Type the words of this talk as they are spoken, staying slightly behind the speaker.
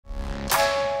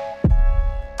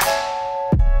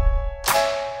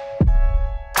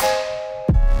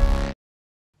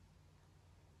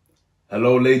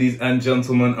Hello, ladies and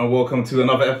gentlemen, and welcome to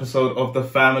another episode of the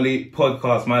Family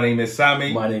Podcast. My name is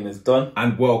Sammy. My name is Don.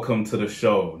 And welcome to the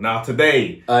show. Now,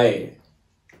 today, Aye.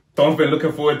 Don's been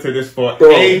looking forward to this for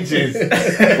Bro. ages. Bro.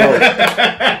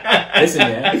 Listen,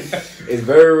 yeah, it's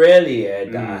very rarely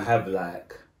that I have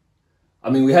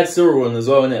we had Cyril on as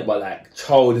well, innit? But like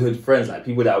childhood friends, like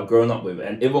people that I've grown up with,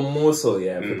 and even more so,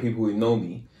 for people who know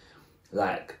me,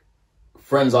 like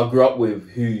friends I grew up with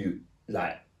who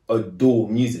like adore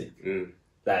music.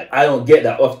 Like I don't get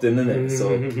that often, innit?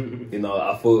 So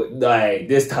I thought like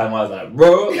this time I was like,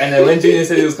 bro, and then when Junior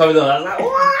said he was coming on, I was like,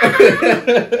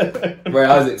 what? Bro,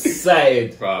 I was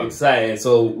excited, excited.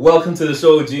 So welcome to the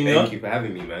show, Junior. Thank you for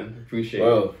having me, man. Appreciate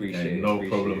it. No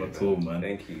problem at all, man.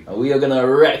 Thank you. And we are gonna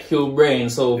wreck your brain.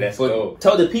 So Let's go.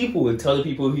 Tell the people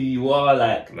who you are.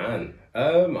 Like, Man,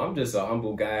 I'm just a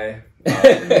humble guy.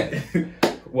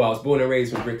 Well, I was born and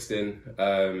raised from Brixton,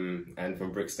 and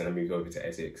from Brixton I moved over to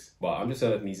Essex. But I'm just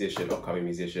a musician, upcoming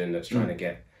musician that's trying to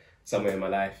get somewhere in my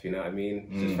life, you know what I mean?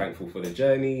 Just thankful for the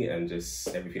journey and just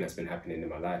everything that's been happening in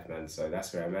my life, man. So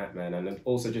that's where I'm at, man. And I'm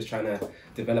also just trying to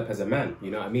develop as a man,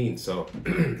 you know what I mean? So,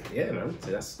 yeah, man.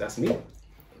 So that's me.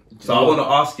 So I want to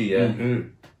ask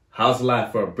you, how's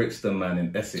life for a Brixton man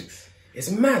in Essex? It's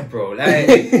mad, bro. Like,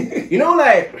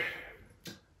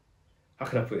 how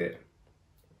can I put it?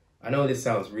 I know this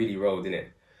sounds really road, innit?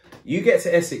 You get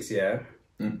to Essex,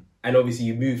 and obviously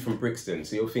you move from Brixton,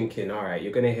 so you're thinking, all right,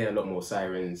 you're gonna hear a lot more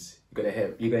sirens. You're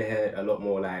gonna hear a lot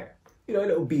more like,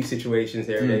 little beef situations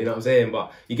here and there. You know what I'm saying?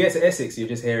 But you get to Essex, you're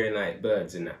just hearing like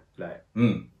birds and that, like,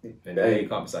 and then you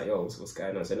come, it's like, yo, what's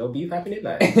going on? So no beef happening,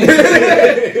 like, you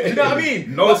know what I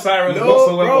mean? No sirens No,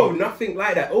 whatsoever. bro, nothing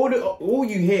like that. All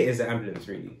you hear is the ambulance,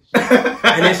 really.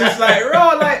 And it's just like,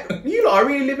 bro, like, you lot are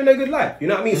really living a good life. You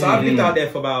know what I mean? So I've lived out there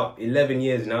for about 11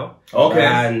 years now. Okay.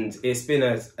 And it's been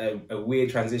a weird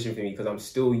transition for me because I'm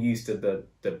still used to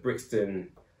the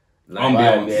Brixton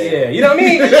ambiance. Yeah, you know what I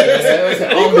mean?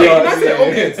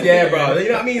 Ambiance. Yeah, bro. You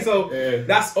know what I mean? So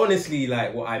that's honestly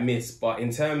like what I miss. But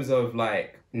in terms of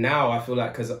like now, I feel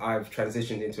like because I've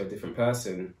transitioned into a different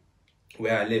person,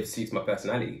 where I live suits my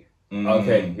personality.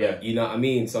 Okay, yeah. You know what I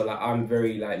mean? So like I'm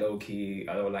very like low key.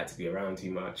 I don't like to be around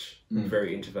too much. I'm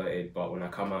very introverted. But when I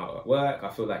come out at work, I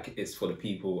feel like it's for the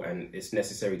people and it's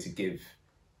necessary to give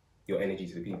your energy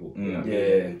to the people. You know what I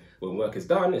mean? And when work is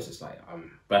done, it's just like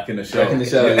I'm back in the show. Back in the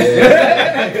show,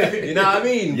 yeah. you know what I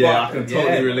mean? Yeah, I can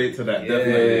totally relate to that.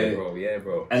 Definitely, bro. Yeah,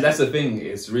 bro. And that's the thing.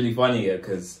 It's really funny,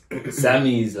 because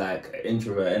Sammy's like an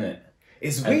introvert, innit?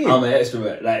 It's And weird. I'm an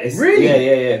extrovert. Like, it's Really?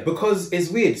 Yeah. Because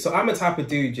it's weird. So I'm a type of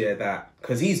dude, that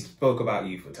because he spoke about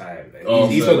you for time. Man. Oh,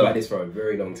 he so spoke that- about this for a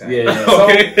very long time. Yeah. So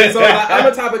like, I'm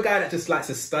a type of guy that just likes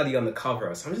to study on the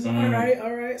cover. So I'm just like,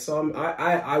 all right. So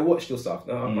I watched your stuff.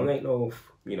 No, I ain't no,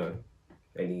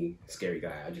 any scary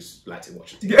guy. I just like to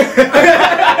watch it. You know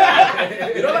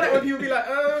like that when people be like,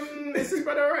 is this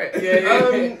brother alright?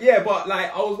 Yeah, but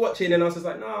like I was watching and I was just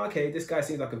like, no, okay, this guy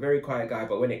seems like a very quiet guy,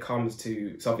 but when it comes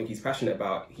to something he's passionate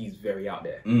about, he's very out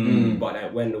there.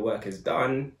 But when the work is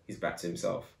done, he's back to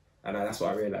himself. And that's what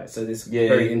I realised. So this is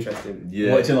very interesting.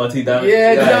 Yeah. Watching RT down.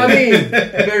 Yeah, do you know what I mean?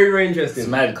 Very, very interesting.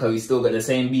 It's mad because we still got the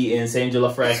same beating, same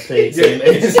jollof rice plate, same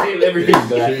everything. It's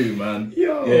true, man.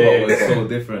 Yo. Yeah, it's so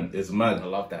different. It's mad. I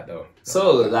love that though.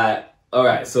 So, like,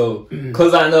 alright, so,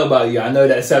 because I know about you, I know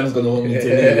that Sam's going to want me to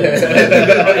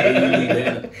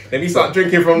leave. Let me start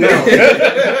drinking from now.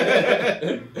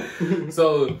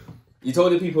 So, you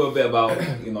told the people a bit about,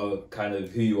 kind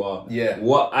of who you are. Yeah.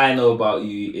 What I know about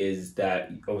you is that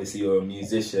obviously you're a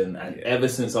musician, and ever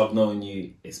since I've known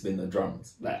you, it's been the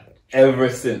drums. Like,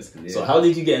 ever since. Yeah. So, how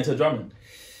did you get into drumming?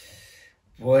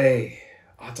 Boy,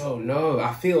 I don't know.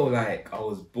 I feel like I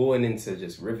was born into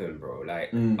just rhythm, bro.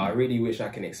 Like, I really wish I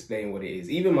can explain what it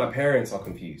is. Even my parents are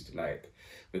confused, like,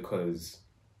 because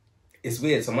it's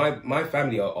weird. So my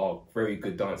family are very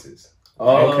good dancers.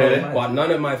 Oh, Okay. nice. But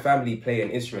none of my family play an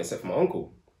instrument except for my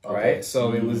uncle, right?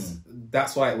 So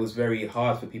that's why it was very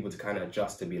hard for people to kind of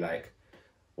adjust to be like,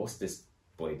 what's this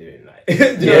boy doing? Like, do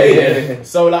you know what I mean?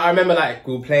 So like, I remember like,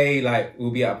 we'll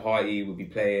be at a party, we'll be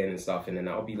playing and stuff, and then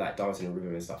I'll be like dancing in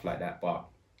rhythm and stuff like that. But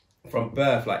from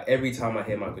birth, like every time I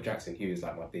hear Michael Jackson, he was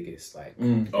like my biggest, like,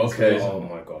 Okay. oh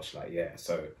my gosh, like, yeah.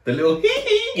 So, The little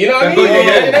you know what I mean?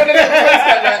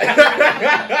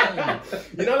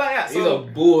 You know, like that. He's a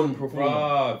born performer.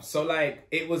 Bruh, so like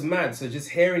it was mad. So just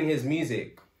hearing his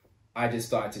music, I just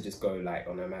started to just go like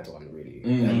on a mad one, really.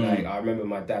 And like I remember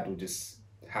my dad would just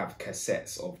have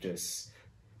cassettes of just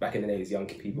back in the days, young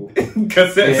people. Cassettes.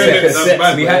 Cassettes. That's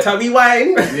mad, We man. had to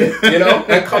rewind, you know,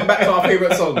 and come back to our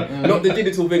favourite song. Not the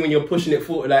digital thing when you're pushing it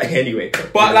forward, like, anyway.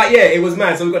 But, like, yeah, it was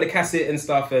mad. So we got the cassette and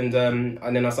stuff, and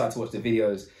then I started to watch the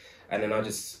videos, and then I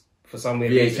just, for some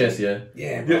weird VHS, reason,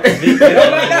 yeah. yeah, bro. You know,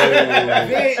 like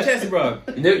that? VHS, bro.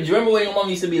 Do you remember when your mum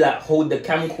used to be like, hold the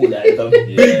camcorder? The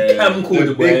big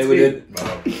camcorder, boy. With it.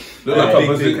 Look like I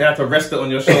was, you had to rest it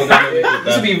on your shoulder. You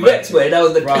used to be vexed, boy. That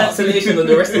was the cancellation of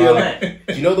the rest of your night.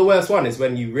 Do you know the worst one is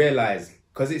when you realise,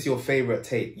 because it's your favourite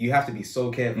tape, you have to be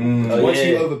so careful. Oh, Once yeah.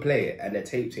 you overplay it and the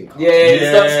tape thing comes,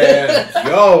 Yeah.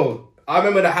 yo, I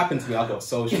remember that happened to me. I got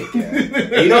so shook.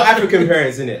 Yeah, you know African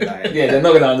parents, innit? Like, Yeah, they're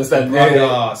not gonna understand.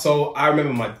 brother. So I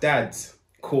remember my dad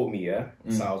caught me. Yeah,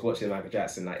 so I was watching Michael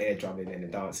Jackson, like air drumming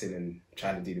and dancing and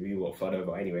trying to do the moonwalk fun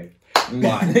over. Anyway,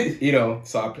 but you know,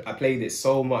 so I played it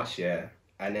so much, yeah,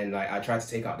 and then like I tried to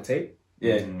take out the tape,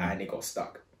 Yeah. and it got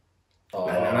stuck. And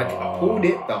then I pulled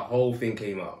it, the whole thing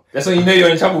came out. That's when you know you're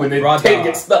in trouble when the Brother. tape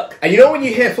gets stuck. And you know when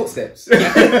you hear footsteps? And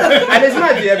it's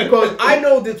mad, yeah, because I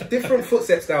know the different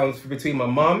footstep sounds between my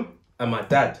mum and my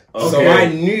dad. So Okay. I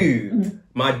knew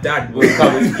my dad was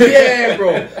coming. Yeah,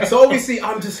 bro. So obviously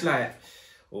I'm just like,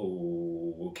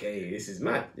 oh, okay, this is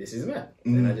mad. This is mad.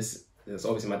 And I just, so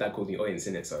obviously my dad called me Oyens,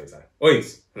 innit? So he's like,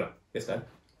 Oyens. I'm like, yes, dad.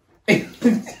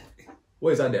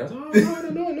 What is that there? I was like, oh,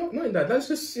 no, nothing, dad. That's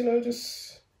just, you know, just...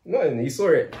 nothing. He saw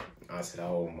it. I said,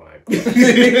 "Oh my god!"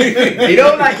 You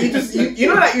know, like you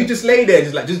know, like you just lay there,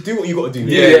 just do what you got to do.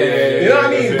 You know what I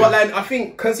mean? But like, I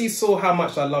think because he saw how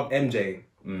much I love MJ,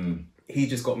 he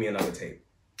just got me another tape.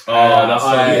 Oh, that's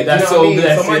so You know that's what so I mean?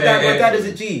 blessed. So my Yeah. dad is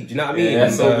a G. Do you know what I mean? Yeah,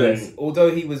 that's so And, blessed.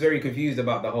 although he was very confused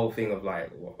about the whole thing of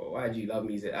like, why do you love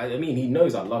music? I mean, he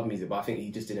knows I love music, but I think he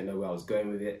just didn't know where I was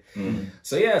going with it.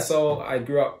 So yeah, so I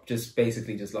grew up just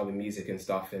basically just loving music and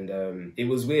stuff, and it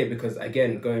was weird because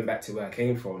again, going back to where I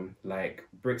came from, like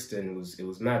Brixton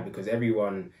was mad because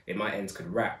everyone in my ends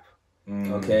could rap.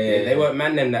 Okay. They weren't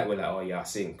man them that were like, oh yeah, I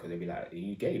sing, because they'd be like, are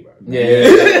you gay, bro? Yeah.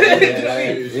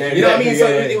 You know what I mean? So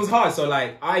it was hard. So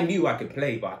like, I knew I could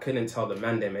play, but I couldn't tell the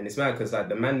man them. And it's mad because like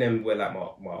the man them were like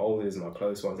my oldest, my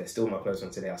close ones. They're still my close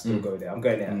ones today. I still go there. I'm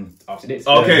going there after this.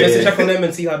 Okay. Just to check on them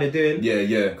and see how they're doing.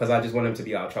 Yeah. Because I just want them to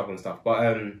be out of trouble and stuff.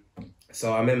 But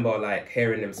so I remember like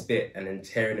hearing them spit and then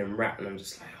hearing them rap, and I'm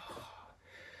just like, oh,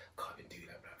 I can't even do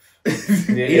that,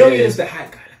 bro. You know, you're just the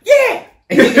hype guy. Like, yeah.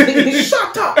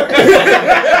 Shut up.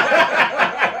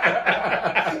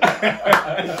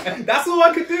 That's all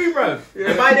I could do, bro.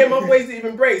 And by then my voice didn't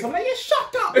even break. So I'm like, yeah,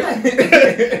 shut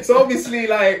up. So obviously,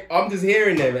 like, I'm just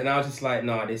hearing them, and I was just like,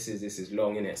 nah, this is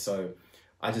long, innit? So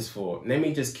I just thought, let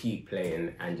me just keep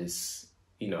playing and just,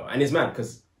 you know, and it's mad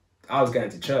because I was going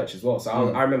to church as well. So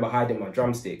I remember hiding my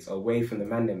drumsticks away from the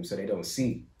man them so they don't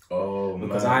see. Oh,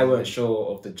 Because I weren't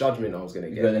sure of the judgment I was going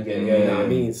to get. You know what I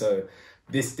mean? So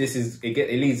this is,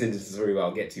 it leads into the story where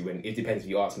I'll get to when, it depends if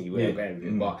you ask me where I'm going with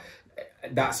it. But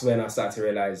that's when I started to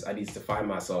realise I needed to find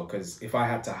myself, because if I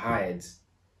had to hide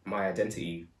my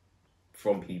identity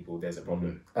from people, there's a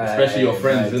problem. Especially your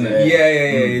friends, isn't it?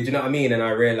 Yeah. Do you know what I mean? And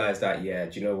I realised that, yeah,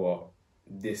 do you know what?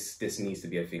 This needs to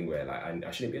be a thing where like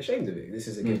I shouldn't be ashamed of it. This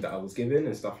is a gift that I was given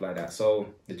and stuff like that. So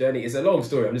the journey is a long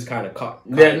story. I'm just kind of cut.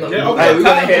 We're gonna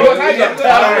hear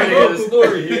the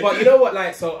story. But you know what?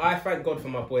 Like, so I thank God for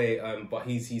my boy. But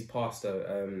he's passed.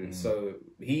 So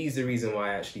he's the reason why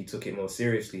I actually took it more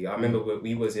seriously. I remember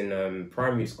we was in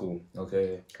primary school.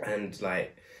 Okay. And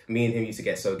like, me and him used to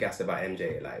get so gassed about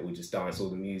MJ, like we just dance all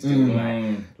the music,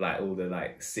 like all the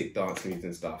like sick dance moves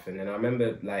and stuff. And then I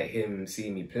remember like him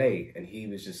seeing me play, and he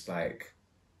was just like,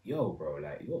 "Yo, bro,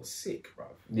 like you're sick, bro."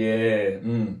 Yeah.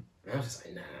 And I was just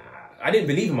like, nah. I didn't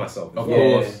believe in myself. Of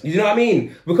course. You know what I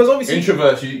mean? Because obviously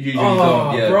Introverts usually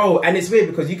don't. Yeah. bro, and it's weird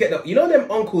because you get the, you know them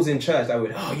uncles in church that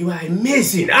would, oh, you are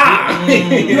amazing, you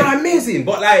are amazing,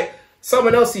 but like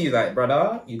someone else sees you like,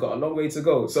 brother, you got a long way to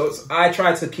go. So I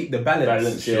try to keep the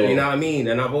balance, sure. You know what I mean?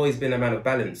 And I've always been a man of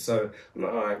balance. So I'm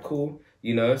like, all right, cool.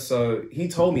 You know, so he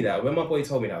told me that. When my boy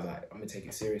told me that, I was like, I'm going to take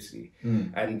it seriously.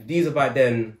 And these are back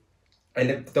then,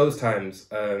 and those times,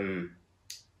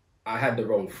 I had the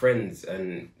wrong friends,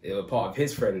 and they were part of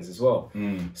his friends as well.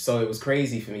 So it was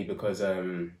crazy for me because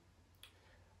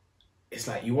it's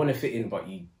like you want to fit in, but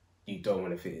you don't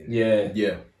want to fit in.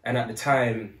 Yeah. And at the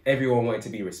time, everyone wanted to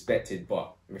be respected,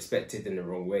 but respected in the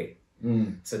wrong way.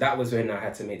 So that was when I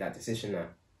had to make that decision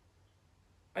that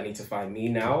I need to find me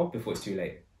now before it's too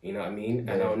late. You know what I mean?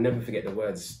 And I'll never forget the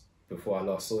words before I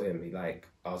last saw him. Like,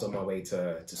 I was on my way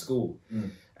to school,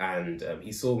 and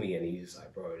he saw me, and he was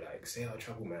like, "Bro, like, stay out of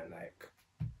trouble, man. Like,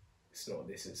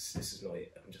 this is not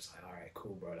it. I'm just like, all right,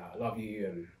 cool, bro. Like, I love you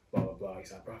and blah blah blah.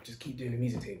 He's like, bro, just keep doing the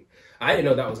music thing. I didn't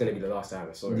know that was gonna be the last time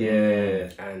I saw him. Yeah.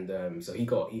 And so he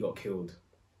got killed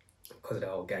because of the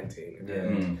whole gang thing. Yeah.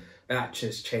 And that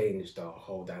just changed the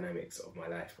whole dynamics of my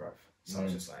life, bro. So I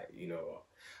was just like, you know what?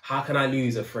 How can I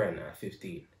lose a friend at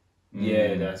 15?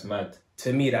 Yeah, that's mad.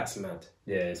 To me, that's mad.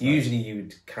 Yeah, it's Usually you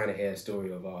would kind of hear a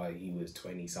story of, he was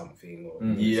 20 something or,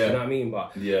 Yeah. you know what I mean?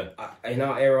 But Yeah. in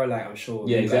our era, like, I'm sure.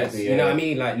 Yeah, you guys- exactly, You know yeah. what I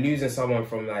mean? Like, losing someone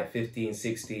from like 15,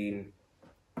 16,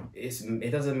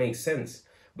 it doesn't make sense.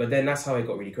 But then that's how it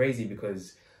got really crazy,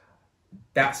 because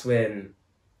that's when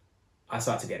I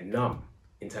started to get numb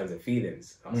in terms of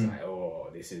feelings. I was like, oh,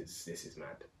 this is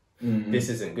mad. This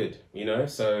isn't good, you know?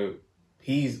 So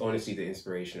he's honestly the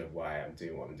inspiration of why I'm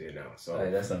doing what I'm doing now. So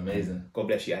Hey, that's amazing. God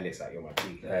bless you, Alex, like, you're my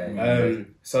P. Hey.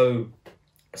 So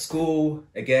school,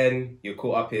 again, you're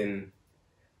caught up in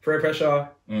peer pressure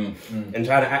and trying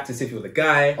to act as if you're the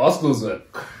guy. Our schools were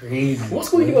crazy. What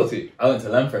school did you go to? I went to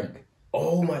Lanfranc.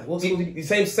 Oh my, what school did you,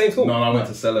 same school? No, I went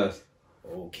to Sellers.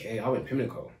 Okay, I went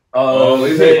Pimlico. Oh,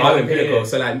 is it? I went Pinnacle.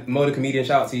 So like Mo the Comedian,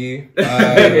 shout out to you.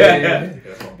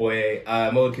 That's my boy.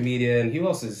 Mo the Comedian. Who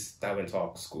else is that went to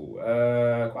our school?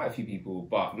 Quite a few people,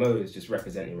 but Mo is just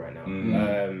representing right now.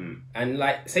 And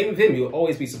like same with him, he'll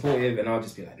always be supportive, and I'll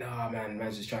just be like, nah,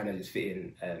 man's just trying to just fit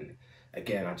in. And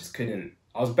again, I just couldn't.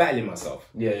 I was battling myself.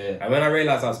 Yeah. And when I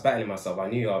realized I was battling myself, I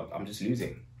knew I'm just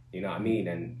losing. You know what I mean?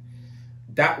 And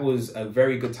that was a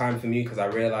very good time for me, because I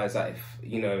realized that if,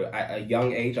 you know, at a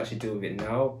young age, I should deal with it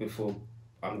now before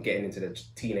I'm getting into the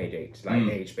teenage age, like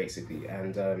age basically.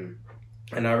 And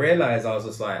I realized I was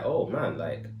just like, oh man,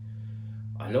 like,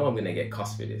 I know I'm going to get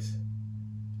cussed for this.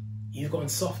 You've gone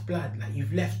soft blood, like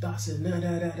you've left us and da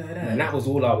da da da da. And that was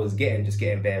all I was getting, just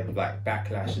getting bare with like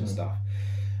backlash and stuff.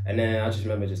 And then I just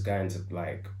remember just going to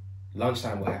like,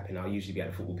 lunchtime would happen. I'll usually be at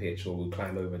a football pitch, or we'll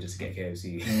climb over just to get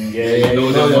KFC. Yeah. You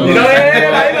know, the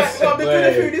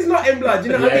food is not in blood.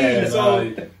 You know what I mean?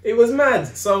 So it was mad.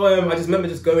 So I just remember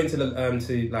just going to the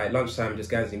to like lunchtime, just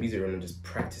going to the music room and just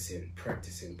practicing.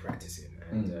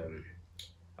 And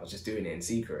I was just doing it in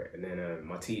secret. And then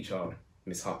my teacher,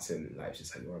 Miss Hudson, like,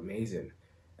 she's like, "You're amazing,"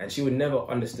 and she would never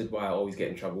understood why I always get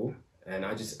in trouble. And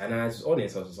I was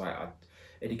honest. I was just like,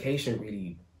 education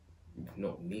really.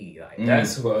 Not me, like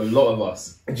That's what a lot of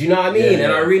us. do you know what I mean? Yeah.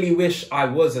 And I really wish I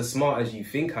was as smart as you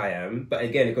think I am, but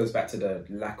again, it goes back to the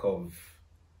lack of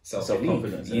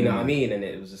self-confidence. You know what I mean? And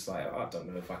it was just like, I don't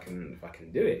know if I can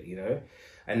do it, you know.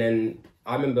 And then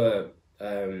I remember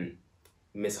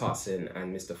Miss Hudson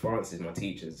and Mr. Francis, my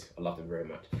teachers, I love them very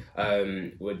much.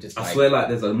 Would just I like, swear, like,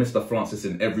 there's a Mr. Francis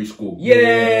in every school.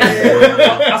 yeah.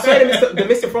 I swear the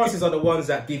Mr. Francis are the ones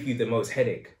that give you the most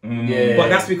headache, Yeah. but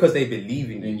that's because they believe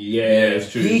in you. Yeah,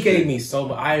 it's true. He gave me so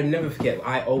much. I never forget.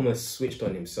 I almost switched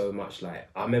on him so much. Like,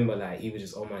 I remember, like, he was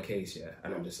just on my case, yeah,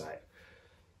 and I'm just like,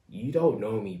 you don't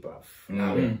know me, bruv.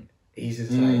 Now, he's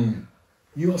just like,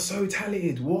 you're so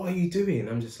talented. What are you doing?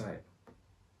 I'm just like,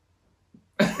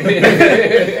 I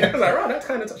was like, right, that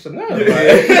kind of touched the nerve.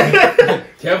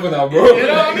 Like, Careful now, bro. you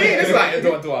know what I mean? It's like,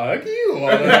 do I hug you? Or...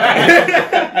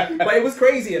 But it was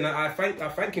crazy, and I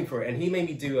thank him for it. And he made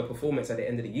me do a performance at the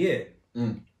end of the year.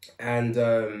 And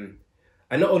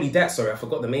not only that, sorry, I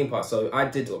forgot the main part. So I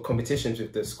did competitions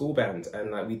with the school band, and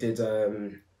like we did,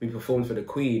 we performed for the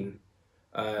Queen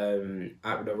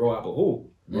at the Royal Albert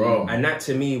Hall. Bro. And that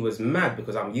to me was mad,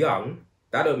 because I'm young.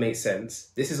 That don't make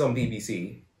sense. This is on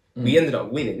BBC. We ended up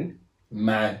winning.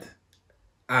 Mad.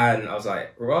 And I was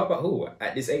like, Royal Albert Hall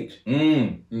at this age.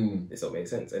 This don't make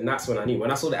sense. And that's when I knew.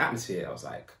 When I saw the atmosphere, I was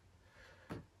like,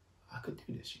 I could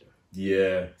do this, you know.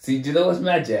 Yeah. See, do you know what's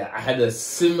mad? Yeah, I had a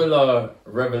similar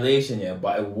revelation, yeah,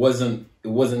 but it wasn't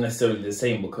necessarily the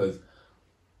same, because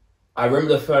I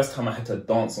remember the first time I had to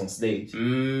dance on stage.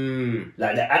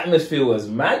 Like, the atmosphere was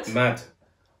mad,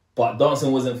 but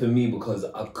dancing wasn't for me, because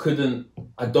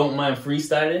I don't mind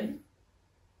freestyling,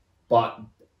 but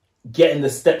getting the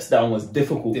steps down was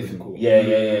difficult.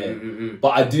 Yeah. But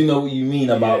I do know what you mean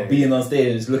about being on stage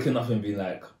and just looking up and being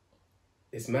like,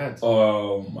 it's mad.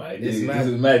 oh my It's dude, mad. this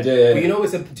is mad, yeah. But you know,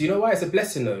 do you know why it's a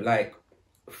blessing though? Like,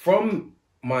 from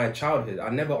my childhood, I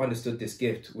never understood this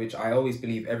gift, which I always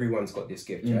believe everyone's got this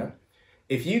gift, yeah?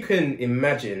 If you can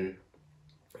imagine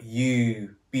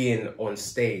you being on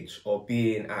stage or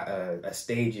being at a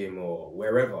stadium or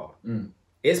wherever,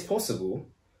 it's possible,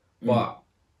 but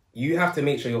you have to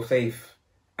make sure your faith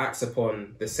acts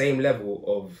upon the same level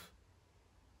of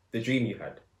the dream you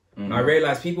had. I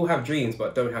realize people have dreams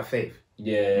but don't have faith.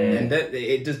 And that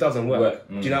it just doesn't work.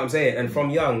 Do you know what I'm saying? And from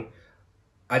young,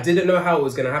 I didn't know how it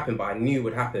was going to happen, but I knew it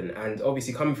would happen. And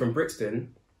obviously coming from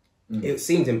Brixton, it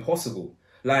seemed impossible.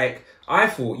 Like, I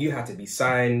thought you had to be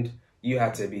signed. You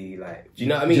had to be like, do you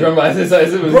know what I mean? Do you remember I said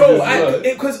something? Bro,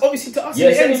 because obviously to us,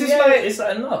 Yeah, it's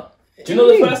like no. Do you know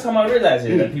the first time I realised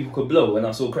it that people could blow when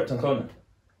I saw Krypton Conan?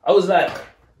 I was like,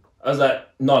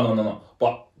 no.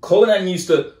 But Conan used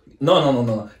to,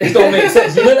 no. It don't make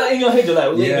sense. You know that in your head, you're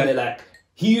like, wait a minute, like,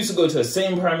 he used to go to the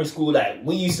same primary school, like,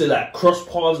 we used to, like, cross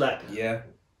paths, like,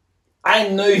 I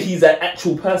know he's an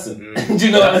actual person. Do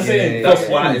you know what I'm saying? That's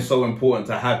why it's so important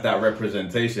to have that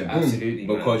representation. Absolutely,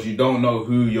 because you don't know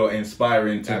who you're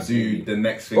inspiring to do the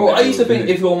next thing. Bro, I used to think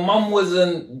if your mum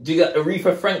wasn't, do you get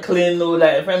Aretha Franklin or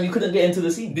like, fam, you couldn't get into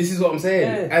the scene. This is what I'm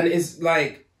saying. And it's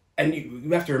like, and you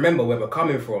have to remember where we're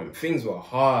coming from. Things were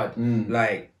hard.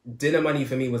 Like, dinner money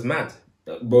for me was mad.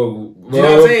 Bro. Do you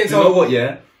know what I'm saying? You know what,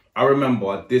 yeah? I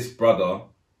remember this brother,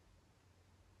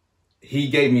 he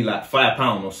gave me like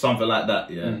 £5 or something like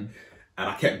that, yeah? And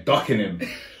I kept ducking him.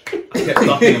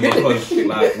 Because,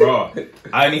 like, bro,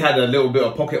 I only had a little bit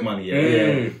of pocket money,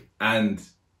 yeah? And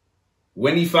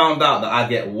when he found out that I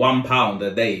get £1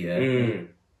 a day, yeah?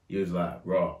 He was like,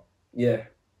 bro,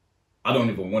 I don't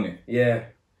even want it.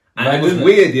 And it was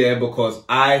weird, yeah, because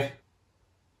I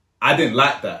didn't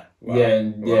like that.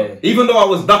 Even though I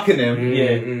was ducking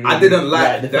him, I didn't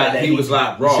like that he was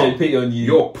like, bro,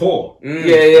 you're poor.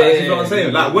 You know what I'm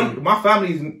saying? Like, when my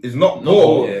family is not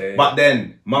poor, but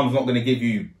then mum's not gonna give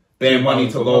you bare money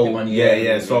to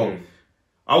go. So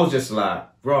I was just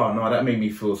like, bro, no, that made me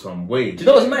feel some way. Do you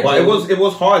know what's mad? But it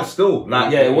was hard still.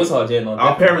 Like, it was hard.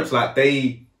 Our parents, like,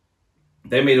 they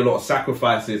made a lot of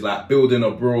sacrifices, like building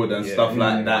abroad and stuff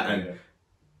like that, and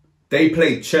they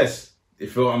played chess. You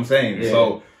feel what I'm saying?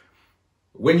 So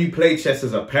when you play chess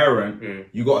as a parent,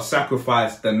 you got to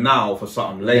sacrifice the now for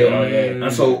something later.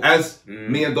 And so as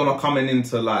me and Don are coming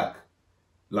into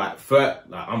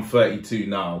I'm 32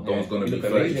 now. Don's gonna be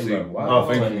 32. Wow. Oh,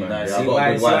 thank you, man. Nice. Yeah, I got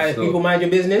a good wife still. People mind your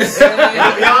business.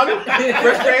 Young,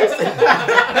 fresh friends.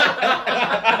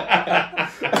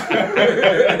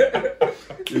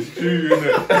 It's true, isn't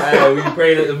it? We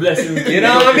pray that the blessings. You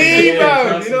know what I mean,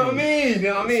 bro? You know what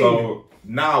I mean? So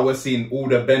now we're seeing all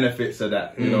the benefits of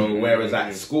that, you know, whereas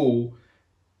at school,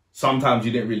 sometimes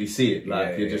you didn't really see it.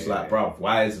 Like, you're just like, bro,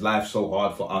 why is life so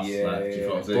hard for us? Do you know what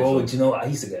I'm saying? Bro, do you know what? I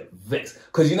used to get vexed.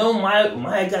 Because, you know,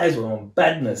 my guys were on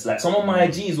badness. Like, some of my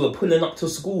G's were pulling up to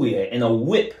school here in a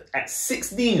whip at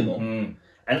 16, you know?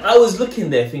 And I was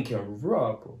looking there thinking,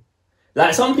 raw, bro.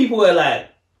 Like, some people were like,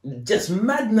 just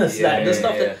madness. Like, the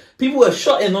stuff that people were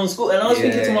shotting on school. And I was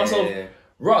thinking to myself,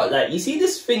 right, like, you see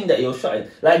this thing that you're shotting?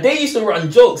 Like, they used to run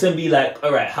jokes and be like,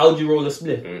 all right, how'd you roll a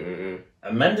spliff?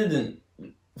 And man didn't,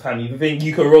 fam, you think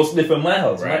you can roll spliff in my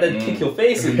house? Man, they'd kick your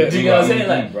face in. Do you know what I'm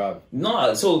saying? Like,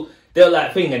 no, so they're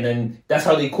like thing, and then that's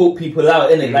how they caught people out,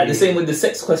 innit? Like, the same with the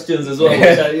sex questions as well,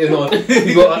 which, you know,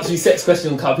 people actually sex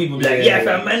questions, how people be like,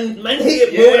 fam, man hit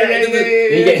it, bro. Then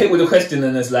you get hit with a question,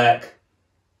 and it's like,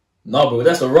 no, bro,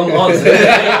 that's the wrong answer.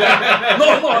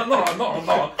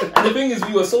 No. And the thing is,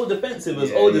 we were so defensive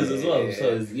as elders as well.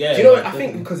 So, do you know what? I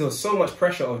think because there was so much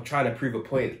pressure of trying to prove a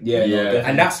point.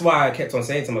 And that's why I kept on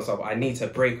saying to myself, I need to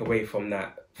break away from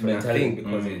that thing,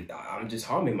 because I'm just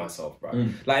harming myself, bro.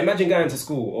 Like, imagine going to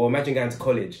school or imagine going to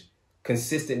college,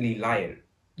 consistently lying.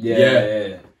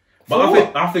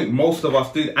 But I think most of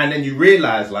us do, and then you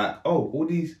realise, like, oh, all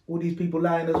these people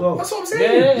lying as well. That's what I'm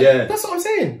saying. That's what I'm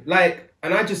saying. Like,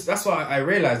 and that's why I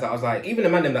realised that I was like, even the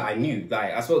man them that I knew,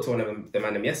 like, I spoke to one of the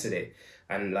man them yesterday,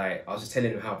 and like, I was just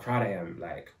telling him how proud I am.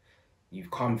 Like, you've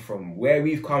come from where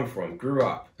we've come from, grew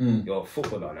up, you're a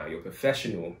footballer now, you're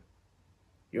professional,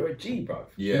 you're a G, bro.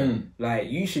 Like,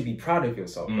 you should be proud of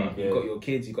yourself, bro. You got your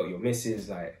kids, you got your missus,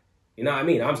 like, you know what I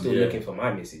mean? I'm still looking for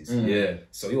my missus.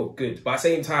 So you're good. But at the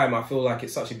same time, I feel like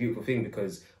it's such a beautiful thing,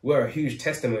 because we're a huge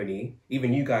testimony.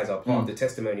 Even you guys are part of the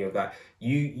testimony of that.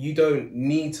 You don't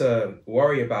need to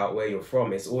worry about where you're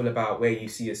from. It's all about where you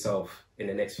see yourself in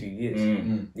the next few years.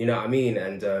 You know what I mean?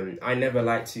 And I never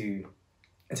like to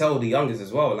tell the youngers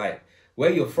as well, like,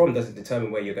 where you're from doesn't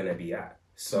determine where you're going to be at.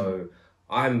 So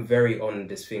I'm very on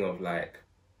this thing of, like,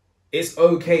 it's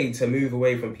okay to move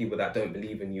away from people that don't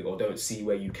believe in you or don't see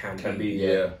where you can be.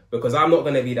 Because I'm not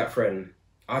going to be that friend.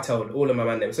 I tell all of my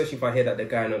man them, especially if I hear that they're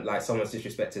going on, like, someone's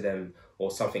disrespected them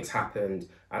or something's happened,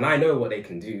 and I know what they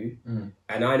can do,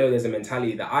 and I know there's a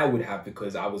mentality that I would have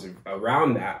because I was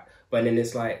around that, but then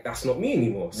it's like, that's not me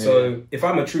anymore. So if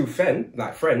I'm a true friend,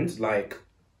 like,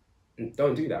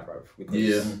 don't do that, bro.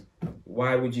 Because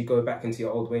why would you go back into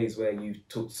your old ways where you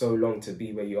took so long to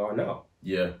be where you are now?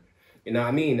 You know what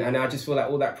I mean? And I just feel like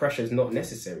all that pressure is not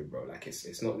necessary, bro. Like,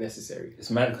 it's not necessary.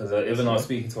 It's mad, because even I was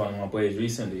speaking to one of my boys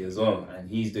recently as well, and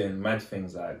he's doing mad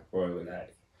things, like, bro,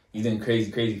 like, he's doing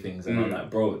crazy things, and I'm like,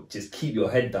 bro, just keep your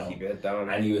head down. Keep your head down.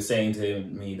 And he was saying to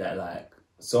me that like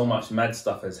so much mad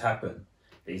stuff has happened.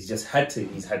 He's had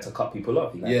to cut people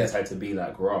off. He's had to be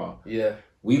like, raw. Yeah.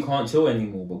 We can't chill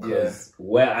anymore because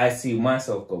where I see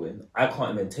myself going, I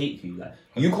can't even take you. Like,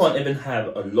 you can't even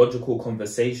have a logical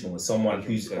conversation with someone 100%.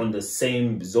 Who's on the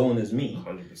same zone as me.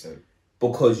 100%.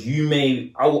 Because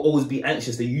I will always be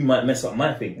anxious that you might mess up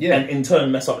my thing. Yeah. And in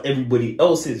turn mess up everybody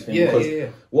else's thing. Because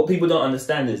what people don't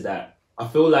understand is that I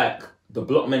feel like the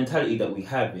block mentality that we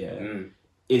have,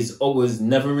 is always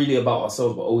never really about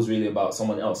ourselves, but always really about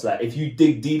someone else. Like, if you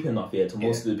dig deep enough to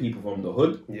most of the people from the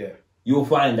hood, you'll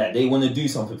find that they want to do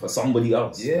something for somebody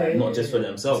else, not just for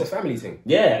themselves. It's a family thing.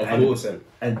 Yeah, 100%.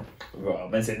 And bro,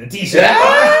 I'm saying the t-shirt.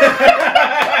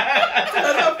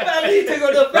 Family thing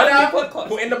on the family podcast.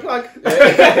 Put in the plug.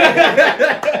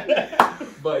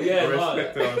 But yeah,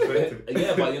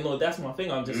 but you know, that's my thing.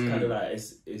 I'm just kind of like,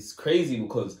 it's crazy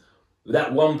because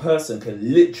that one person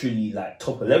can literally like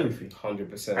topple everything.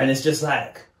 100%. And it's just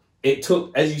like, it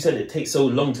took, as you said, it takes so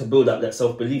long to build up that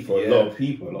self-belief for a lot of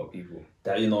people.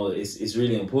 That, you know, it's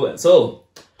really important. So,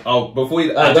 before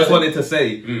you, I just wanted to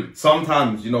say,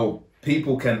 sometimes, you know,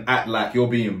 people can act like you're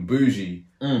being bougie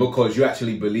because you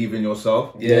actually believe in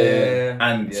yourself. Yeah.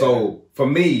 And so, for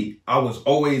me, I was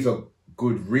always a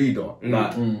good reader.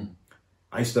 Like,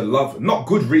 I used to love, not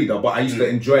good reader, but I used to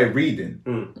enjoy reading.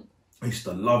 I used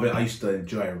to love it. I used to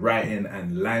enjoy writing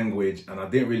and language, and I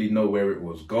didn't really know where it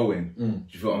was going. Do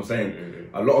you feel what I'm saying?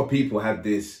 A lot of people have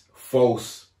this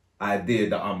false idea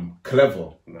that I'm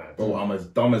clever, or I'm as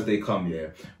dumb as they come,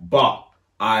 but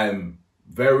I'm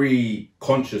very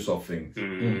conscious of things.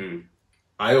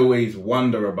 I always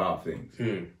wonder about things,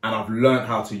 and I've learned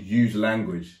how to use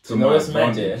language to my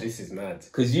advantage. This is mad.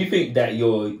 Because you think that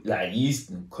you're like, you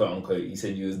quote unquote, you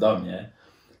said you was dumb,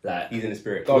 like, he's in the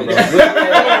spirit. Go on, bro. I'm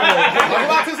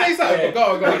about to say something,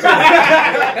 but go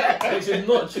on. Which is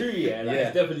not true,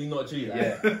 it's definitely not true.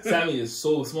 Like, Sammy is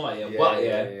so smart, but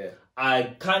I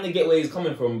kind of get where he's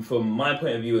coming from my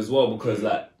point of view as well, because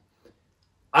like,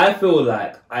 I feel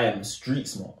like I am street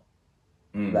smart.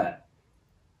 Like,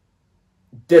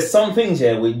 there's some things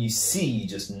when you see, you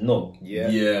just know.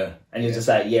 And you're just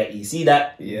like, you see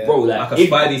that? Bro, like a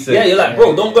Spidey sense. You're like,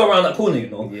 bro, don't go around that corner, you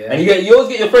know? And you always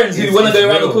get your friends who want to go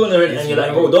around the corner and you're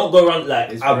like, bro, don't go around,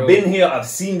 like, I've been here, I've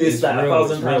seen this like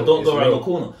 1,000 times, don't go around the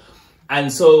corner.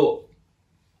 And so,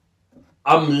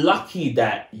 I'm lucky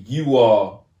that you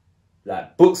are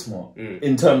like book smart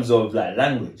in terms of like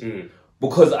language.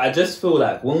 Because I just feel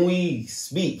like when we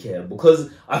speak here,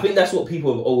 because I think that's what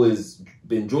people have always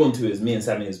been drawn to, as me and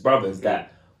Sammy as brothers,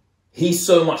 that he's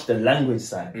so much the language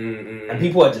side. And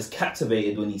people are just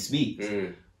captivated when he speaks.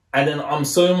 And then I'm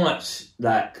so much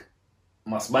like,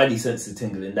 my spidey sense is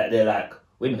tingling, that they're like,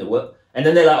 wait a minute, what? And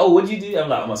then they're like, oh, what do you do? I'm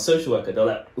like, I'm a social worker. They're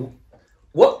like,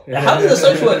 what? How did a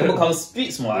social worker become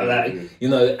street smart? Like, you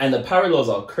know, and the parallels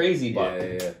are crazy, but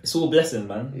it's all blessing,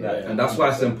 man. Like, and that's why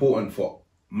it's important for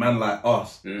man like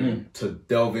us to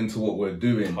delve into what we're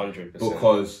doing. 100%.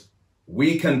 Because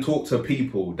we can talk to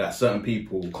people that certain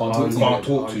people can't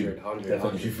talk to.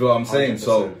 You feel what I'm saying? 100%,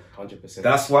 so 100%.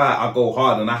 That's why I go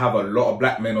hard, and I have a lot of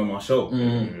black men on my show,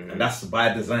 and that's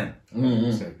by design.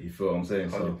 You feel what I'm saying?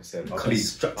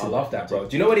 100%. I love that, bro.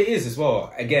 Do you know what it is as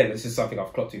well? Again, this is something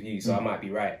I've clocked with you, so I might be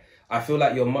right. I feel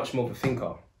like you're much more of a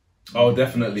thinker. Oh,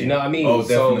 definitely. Do you know what I mean? Oh,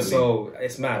 definitely. So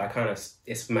it's mad.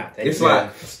 It's mad. It's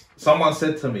like someone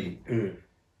said to me,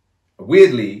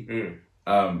 weirdly,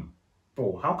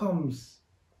 bro, how comes?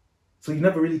 So you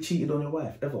never really cheated on your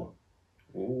wife ever?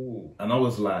 Ooh. And I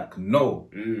was like, no.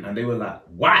 And they were like,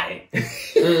 why?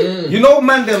 You know,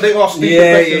 man, they ask stupid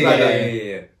questions like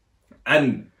that.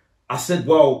 And I said,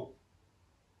 well,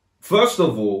 first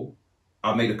of all,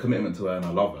 I made a commitment to her and I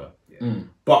love her.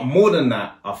 But more than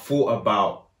that, I thought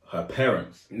about her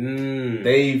parents.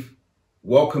 They've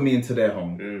welcomed me into their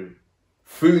home.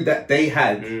 Food that they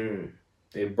had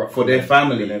for their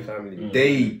family,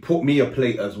 they put me a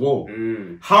plate as well.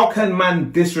 How can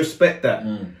man disrespect that?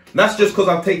 That's just because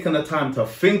I've taken the time to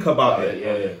think about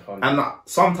it. And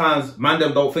sometimes man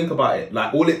them don't think about it.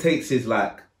 Like, all it takes is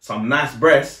like some nice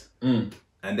breasts, and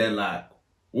then like,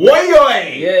 oi,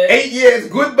 8 years,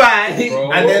 goodbye.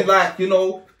 And then like, you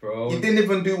know, you didn't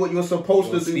even do what you were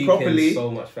supposed to do properly.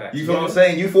 So much facts. You feel what I'm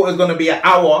saying? You thought it was going to be an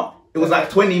hour. It was like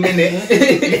 20 minutes.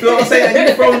 You feel what I'm saying? And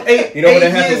you've thrown 8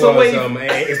 years away.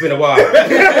 It's been a while.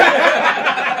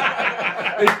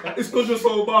 It's because you're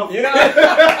so buff. You know?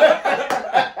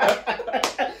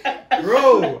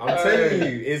 Bro, I'm telling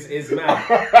you, it's mad.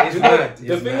 It's mad.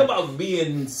 The thing about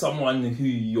being someone who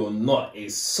you're not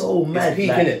is so mad. It's peak,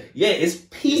 like, innit? Yeah, it's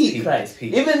peak. It's Like,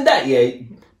 peak. even that,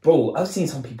 bro, I've seen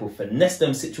some people finesse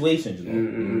them situations, you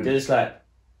know? They're just like,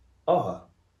 oh,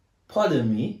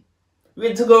 pardon me, we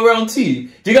had to go around 2. Do you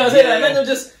get what I'm saying? Like, men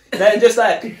are just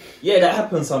like, yeah, that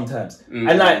happens sometimes.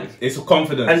 And like, it's a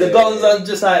confidence. and the girls are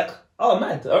just like, oh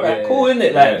man, alright, cool, isn't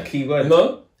it? Like, keyword. you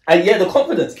know? And yeah, the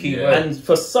confidence. Keyword. And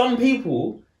for some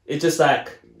people, it's just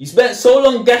like, you spent so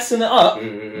long gassing it up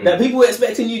that people were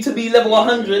expecting you to be level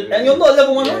 100 and you're not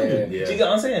level 100. Do you get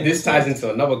what I'm saying? This ties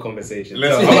into another conversation. So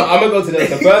Let's- I'm gonna go to the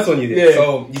first one you did. Yeah.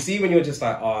 So you see when you're just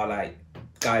like, oh, like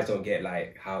guys don't get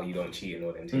like how you don't cheat and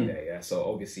all them things there, yeah. So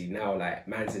obviously now like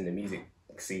man's in the music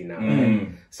scene now. Right?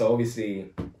 So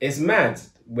obviously it's mad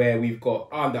where we've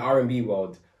got the R&B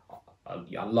world.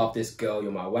 I love this girl,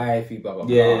 you're my wifey, blah blah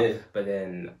blah. Yeah. But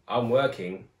then I'm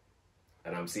working.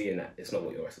 And I'm seeing that it's not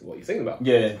what you're thinking about.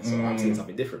 Yeah. So I'm seeing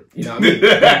something different. You know what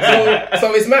I mean?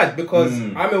 so it's mad because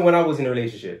I remember when I was in a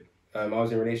relationship. I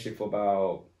was in a relationship for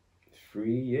about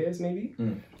 3 years maybe.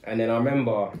 And then I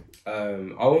remember,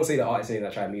 I won't say the artist name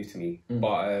that tried to move to me,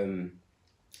 but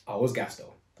I was gassed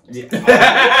though. Yeah.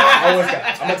 I was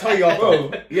gassed. I'm gonna tell you off,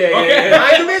 bro. Yeah.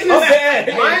 Mind the business.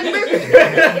 Okay. Mind the business.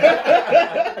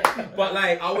 But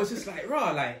like, I was just like, rah,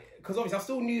 like, because obviously I'm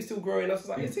still new, still growing. I was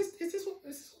like, is this what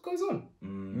goes on?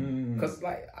 Because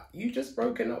like, you just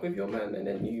broken up with your man, and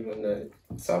then you want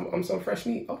some fresh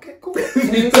meat. Okay, cool.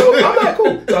 So I'm like,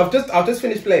 cool. So I've just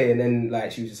finished playing, and then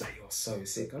like she was just like, you're so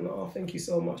sick. I'm like, oh, thank you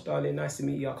so much, darling. Nice to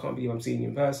meet you. I can't believe I'm seeing you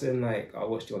in person. Like, I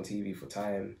watched you on TV for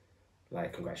time.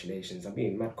 Like, congratulations. I'm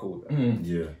being mad cool.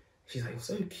 Yeah. She's like, you're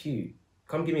so cute.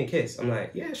 Come give me a kiss. I'm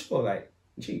like, yeah, sure. Like,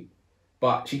 cheap.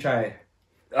 But she tried.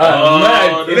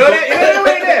 Man. You know that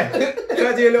way there.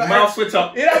 Try to do a little Mouth switch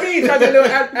up. You know what I mean? Try to do a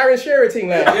little Aaron Shearer thing,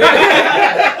 like. So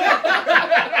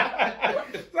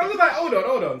I was like, hold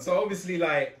on. So obviously,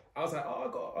 like, I was like,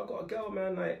 oh, I got a girl,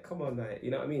 man. Like, come on, like,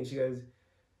 you know what I mean? She goes,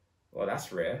 well, that's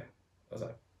rare. I was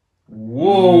like,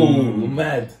 Whoa,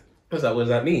 mad. I was like, what does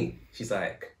that mean? She's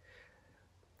like,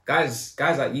 guys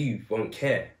like you won't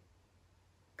care.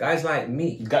 Guys like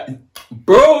me.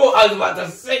 Bro, I was about to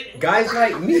say. Guys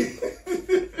like me.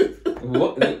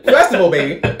 What? First of all,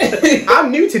 baby, I'm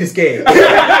new to this game.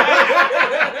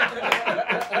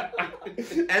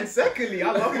 And secondly,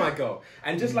 I love my girl.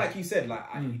 And just like you said, like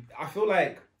I feel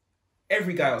like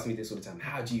every guy asks me this all the time.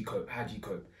 How do you cope?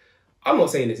 I'm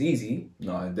not saying it's easy.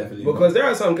 No, definitely Because there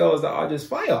are some girls that are just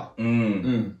fire.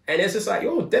 And it's just like,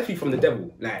 you're definitely from the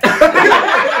devil. Like,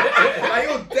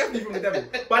 you're definitely from the devil.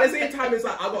 But at the same time, it's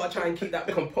like, I gotta try and keep that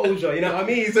composure, you know what I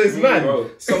mean? So it's mad. Bro.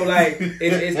 So like,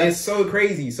 it's so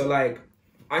crazy. So like,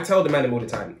 I tell the man all the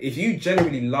time, if you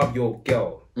genuinely love your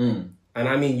girl, and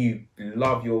I mean you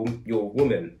love your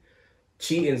woman,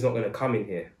 cheating's not gonna come in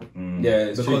here. Yeah,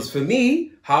 it's Because for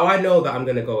me, how I know that I'm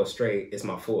gonna go astray is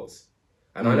my thoughts.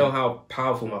 And I know how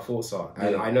powerful my thoughts are.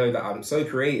 And I know that I'm so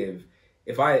creative.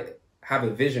 If I have a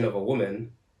vision of a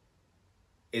woman,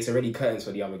 it's already curtains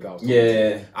for the other girls.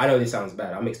 Yeah. I know this sounds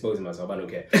bad. I'm exposing myself. I don't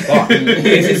care. But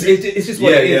it's just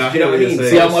what it is. Yeah, Do you know what I mean?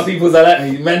 See how my people's are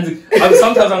like, man.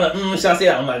 Sometimes I'm like, should I say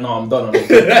that? I'm like, no, I'm done.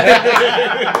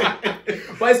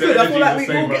 But it's good. I feel like Energy's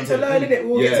the we'll same, get to man. learn, innit?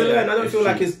 We'll get to learn. I don't it's feel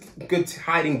like true. it's good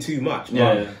hiding too much. But,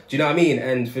 Yeah. do you know what I mean?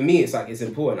 And for me, it's like, it's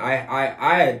important.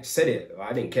 I said it.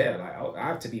 I didn't care. Like, I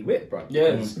have to be with, bro.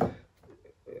 Yeah. Because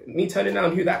me turning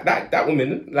down who that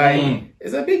woman, like,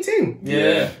 is a big thing.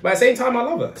 Yeah. But at the same time, I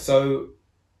love her. So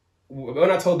when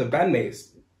I told the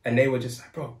bandmates, and they were just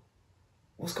like, bro,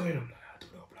 what's going on? I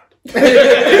don't know, blood.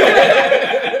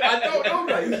 I don't know,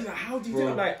 blood. He was like, how do you do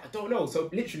it? I'm like, I don't know. So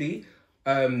literally,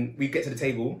 we get to the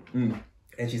table, and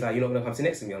she's like, you're not gonna come sit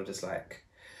next to me. I'm just like,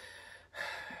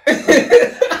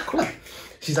 cool.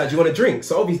 She's like, do you want a drink?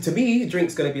 So obviously, to me,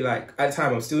 drink's gonna be like, at the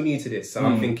time, I'm still new to this, so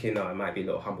I'm thinking, it might be a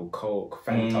little humble Coke,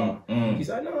 Fanta. She's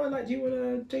like, no, like, do you want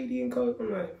a JD and Coke?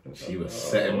 I'm like, She was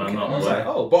setting man up, I was boy. like,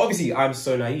 oh, but obviously, I'm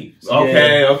so naive. So,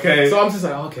 Okay. so I'm just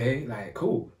like, okay, like,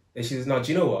 cool. And she says, no,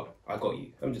 do you know what? I got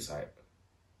you. I'm just like,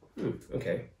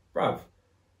 okay, bruv.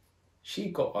 She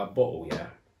got a bottle, yeah,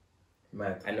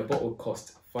 Mad. and the bottle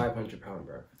cost £500,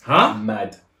 bruv. Huh?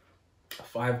 Mad.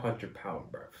 £500, bruv.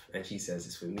 And she says,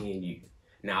 it's for me and you.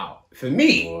 Now, for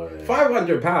me, Boy.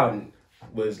 £500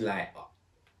 was like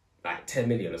 10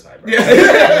 million or something, bro.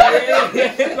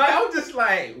 Like, I'm just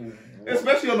like,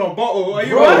 Especially on a bottle. Are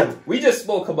you Bro, right? we just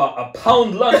spoke about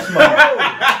 £1 lunch,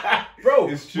 man. bro,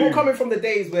 It's true. we're coming from the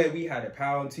days where we had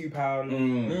 £1,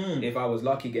 £2. If I was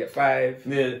lucky, get 5.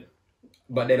 Yeah.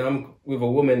 But then I'm with a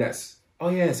woman that's, oh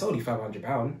yeah, it's only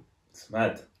 £500. It's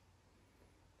mad.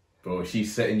 Bro,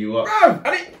 she's setting you up. Bro,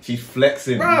 I didn't, She's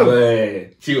flexing. Bro.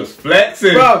 Way. She was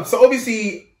flexing. bro. So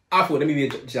obviously, I thought, let me be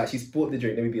she's bought the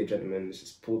drink, let me be a gentleman.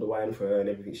 Just poured the wine for her and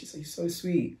everything. She's like, you're so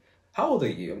sweet. how old are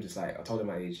you? I'm just like, I told him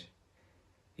my age.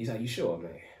 He's like, you sure? I'm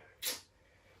like,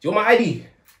 do you want my ID?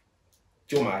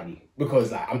 Do you want my ID?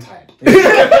 Because like, I'm tired. I'm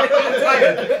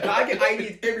tired. Like, I get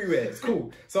IDs everywhere. It's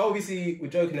cool. So obviously we're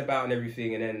joking about and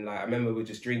everything, and then like I remember we're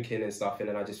just drinking and stuff, and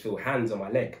then I just feel hands on my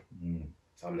leg.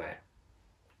 So I'm like,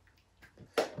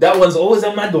 that one's always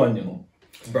a mad one, you know.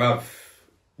 bruv.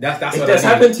 That's if what that's I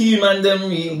mean. happened to you, man, then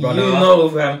you know,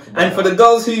 fam. And for the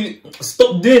girls who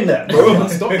stop doing that, bro.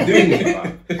 Stop doing it, bro.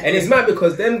 And it's mad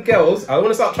because them girls, I don't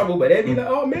want to start trouble, but they be like,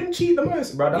 oh, men cheat the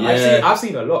most, brother. Yeah. I've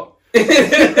seen a lot. I've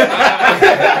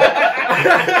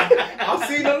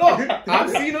seen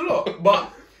a lot.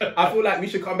 But I feel like we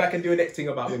should come back and do a next thing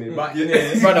about women. But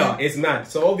brother, it's mad.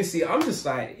 So obviously I'm just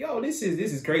like, yo, this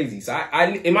is crazy. So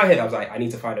I in my head I was like, I need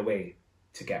to find a way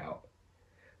to get out.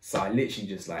 So I literally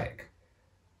just like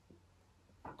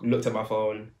looked at my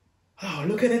phone. Oh,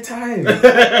 look at the time.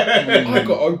 I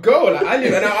gotta go. Like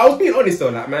I was being honest though,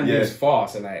 like man, it was far,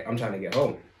 so like I'm trying to get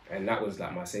home. And that was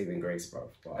like my saving grace, bro.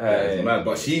 But, man,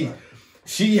 but she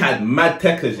had mad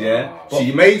techers, yeah.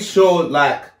 She made sure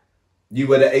like you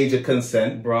were the age of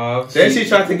consent, bro. Then she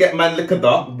tried to get man liquored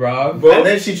up, bro. And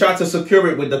then she tried to secure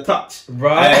it with the touch,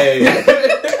 bro. Hey.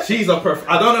 She's a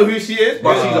I don't know who she is,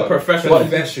 but she's a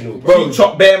professional. Bro. She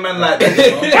chop bare man like that,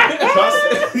 you know? Trust.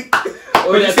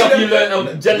 Oh, that's stuff you learn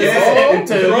on Genesis.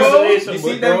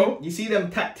 You see them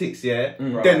tactics, yeah.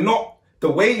 They're not the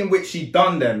way in which she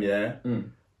done them, yeah.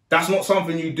 That's not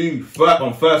something you do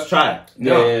on first try.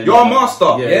 You're a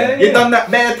master. You done that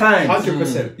bare times.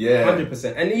 100%.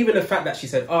 100%. And even the fact that she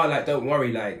said, "Oh, like don't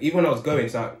worry," like even when I was going,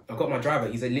 so I got my driver.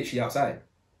 He's literally outside.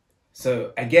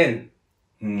 So again,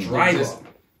 driver.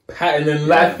 Patterning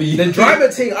life for you. The driver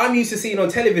thing I'm used to seeing on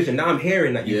television. Now I'm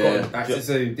hearing that you've got. Like,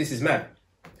 so this is mad.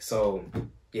 So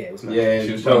yeah, it was mad. Yeah,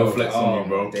 she was trying to flex on you,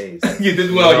 bro. Days. You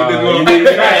did well. You did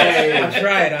well. I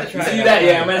tried. See that?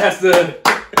 Yeah, man has to.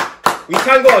 We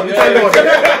thank God.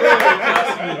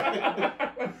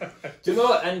 Do you know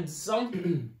what? And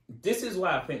this is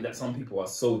why I think that some people are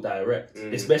so direct,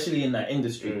 especially in that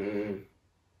industry.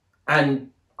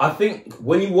 And I think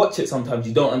when you watch it, sometimes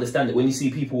you don't understand it. When you see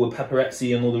people with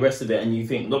paparazzi and all the rest of it, and you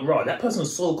think, look, right, that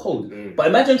person's so cold. But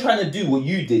imagine trying to do what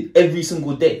you did every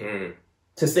single day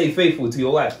to stay faithful to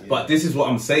your wife. But this is what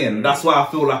I'm saying. That's why I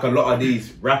feel like a lot of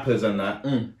these rappers and that.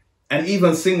 And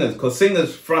even singers, because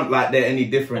singers front like they're any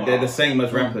different. They're the same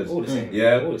as rappers. All the same.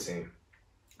 Yeah. All the same.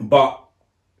 But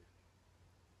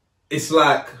it's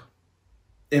like,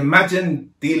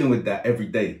 imagine dealing with that every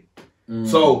day.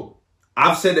 So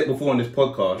I've said it before on this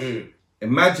podcast.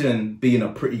 Imagine being a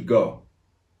pretty girl.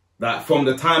 Like from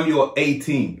the time you're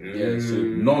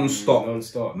 18,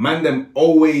 non-stop. Man, them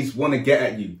always want to get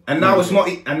at you. And now it's not.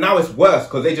 And now it's worse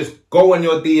because they just go on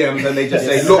your DMs and they just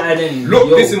say, "Look,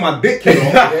 this is my dick." You know,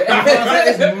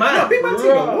 it's mad. Big man,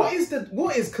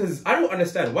 what is? Because I don't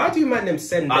understand. Why do you man them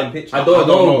send them pictures? I don't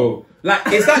know. Like,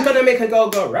 is that gonna make a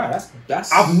girl go right?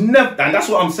 That's. I've never, and that's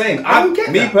what I'm saying.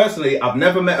 Personally, I've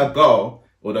never met a girl,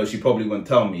 although she probably wouldn't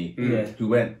tell me, who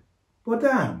went, "Well,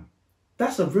 damn.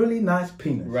 That's a really nice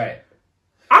penis." Right.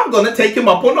 I'm gonna take him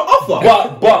up on the offer.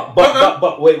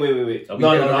 But wait. No.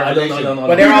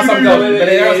 But there are some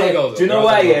girls. Do you know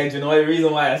why? Yeah. Do you know the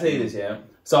reason why I say this? Yeah.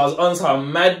 So I was on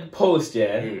some mad post,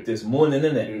 this morning,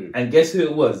 innit? And guess who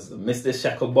it was? Mr.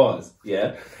 Shaka Bars.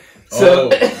 Yeah. So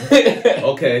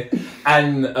okay.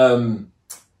 And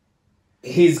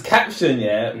his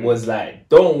caption, was like,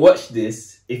 "Don't watch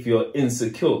this if you're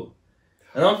insecure."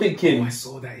 And I'm thinking, I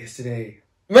saw that yesterday.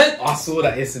 Man, I saw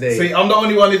that yesterday. See, I'm the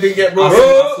only one who didn't get bro. I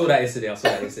saw that yesterday. I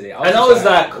was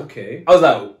like, okay. I was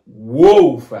like,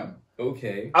 whoa, fam.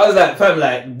 Okay. I was like, fam,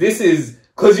 like, this is...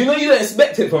 Because, you know, you don't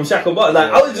expect it from Shaka Bar.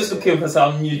 Like, I was just looking for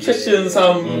some nutrition,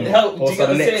 some help. Or do you get what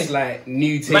I'm next, saying? like,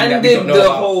 new thing Man that we did don't know the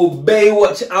about. whole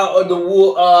Baywatch out of the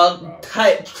water,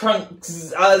 tight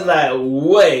trunks. I was like,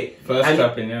 wait. First And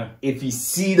trapping, yeah. if you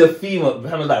see the female,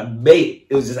 I was like, bait.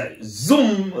 It was just like,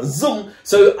 zoom.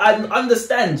 So I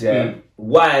understand,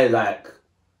 why, like,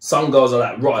 some girls are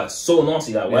like, right, it's so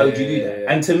nasty. Like, why would you do that?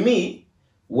 Yeah. And to me,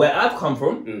 where I've come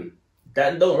from,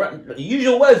 that don't use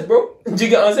your words, bro. Do you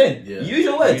get what I'm saying? Yeah. Use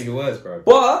your words. Use your words, bro.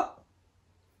 But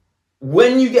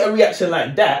when you get a reaction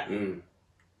like that, then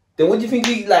what do you think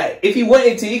he like? If he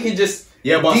wanted to, he could just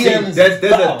but DMs see, there's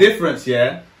a difference,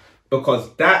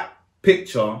 because that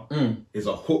picture is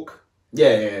a hook. Yeah.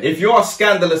 If you're a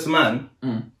scandalous man,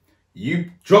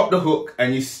 you drop the hook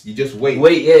and you just wait.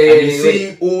 And you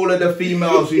see all of the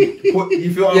females who put,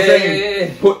 you feel what I'm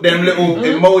saying? Put them little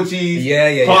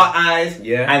emojis, heart eyes,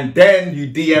 and then you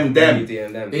DM them.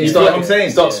 You see what I'm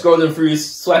saying? Start scrolling through,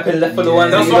 swiping left for the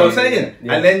ones. That's what I'm saying.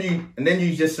 And then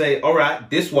you just say, all right,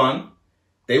 this one,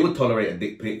 they would tolerate a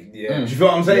dick pic. Yeah. Do you feel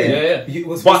what I'm saying? Yeah.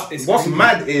 But It's what's crazy.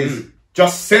 mad is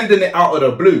just sending it out of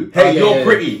the blue. Hey, yeah, you're yeah.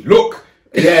 pretty. Look.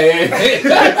 Yeah.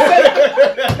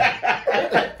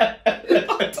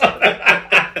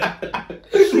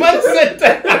 Man said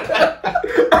that.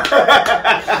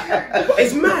 But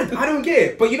it's mad. I don't get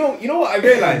it. But you know what I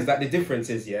realized that the difference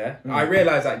is, yeah? I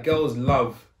realized that girls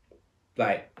love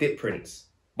like dick prints,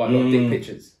 but not dick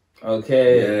pictures.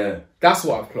 Okay. Yeah. That's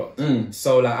what I've clocked.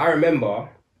 So like I remember,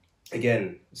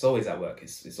 again, it's always at work.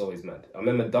 It's always mad. I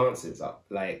remember dances up.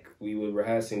 Like we were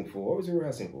rehearsing for, what was we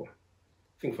rehearsing for? I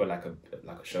think for like a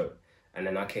show. And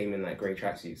then I came in like grey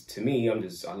tracksuits. To me, I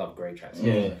love grey tracksuits.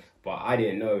 Yeah. But I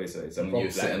didn't know it's a problem.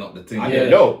 You're setting up the thing. I didn't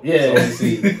know. Yeah. So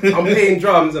obviously, I'm playing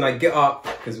drums and I get up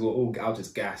because I was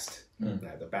just gassed.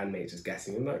 Like the bandmates just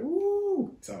gassing. I'm like,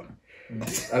 woo. So, and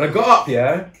I got up,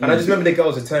 yeah. And I just remember the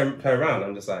girls would turn around.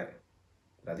 I'm just like,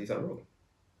 did I do something wrong?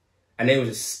 And they were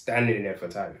just standing in there for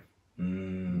time.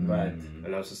 Right.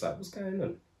 And I was just like, what's going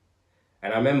on?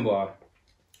 And I remember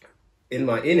in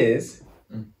my inners,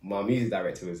 my music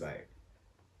director was like,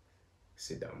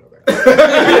 sit down, my brother.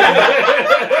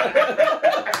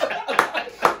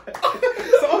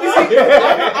 So obviously,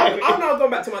 I've now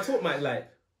gone back to my talk mic like,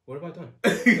 what have I done?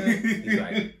 He's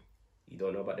like, you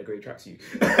don't know about the great tracksuit.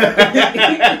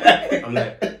 I'm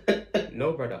like,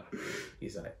 no, brother.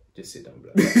 He's like, just sit down,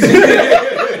 brother.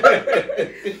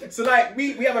 So like,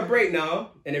 we have a break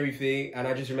now and everything, and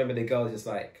I just remember the girl just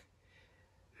like,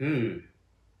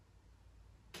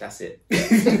 that's it.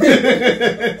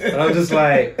 And I'm just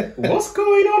like, what's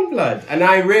going on, blood? And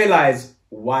I realized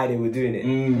why they were doing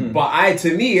it. But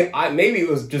maybe it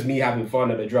was just me having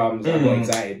fun at the drums. I got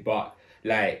excited, but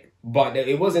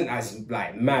it wasn't as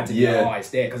like mad to be like, oh, it's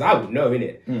there, because I would know,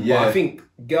 innit? Yeah. But I think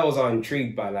girls are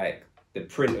intrigued by like the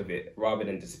print of it rather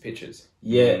than just the pictures.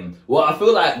 Yeah. Well, I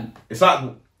feel like, It's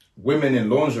like women in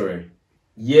lingerie.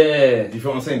 yeah. Do you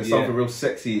feel what I'm saying? There's Yeah. something real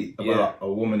sexy about Yeah.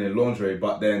 a woman in lingerie,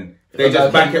 but then they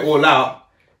just back it all out.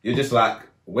 You're just like,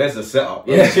 where's the setup?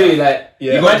 Yeah, true. Like,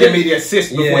 You gotta give me the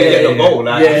assist before you get the goal.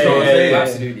 Like, Yeah, you know what I'm yeah, saying? yeah.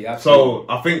 Absolutely. So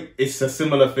I think it's a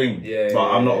similar thing. Yeah, but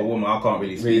I'm not yeah. a woman. I can't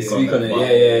really really speak, speak on that, it. but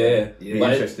Yeah. Be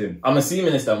But interesting. I'm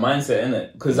assuming it's the mindset,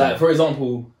 innit? Because, like, for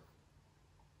example,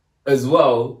 as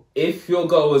well, if your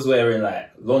girl was wearing like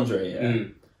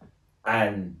lingerie,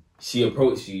 and she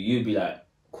approached you, you'd be like,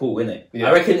 cool, innit? Yeah.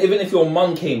 I reckon even if your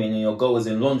mum came in and your girl was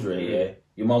in lingerie,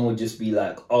 your mum would just be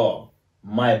like, oh,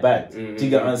 my bad. Do you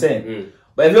get what I'm saying?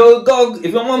 But if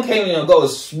your mum came in and your girl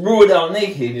was sprawled out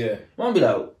naked, Yeah. mum be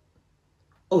like,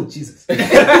 oh Jesus.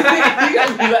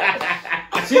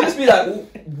 She'd just be like,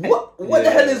 what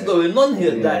the hell is going on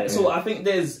here? Like, so I think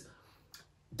there's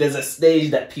a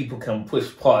stage that people can push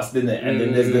past, isn't it? And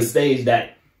then there's the stage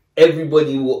that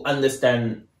everybody will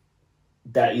understand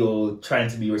that you're trying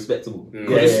to be respectable.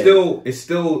 It's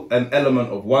still an element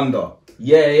of wonder.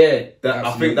 Yeah. That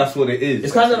I think that's what it is.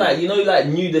 It's kind of like, like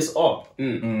nudist art.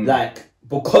 Like,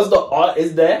 because the art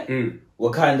is there,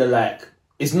 we're kind of like,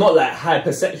 it's not like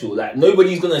hypersexual. Like,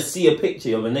 nobody's going to see a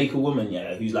picture of a naked woman,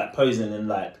 who's like posing in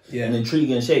like an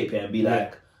intriguing shape and be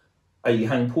like, are you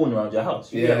hang porn around your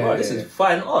house? You'd be like, oh, this is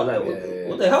fine art. Like,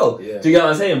 what the hell? Yeah. Do you get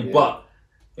what I'm saying? Yeah. But,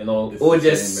 It's or the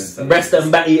just same rest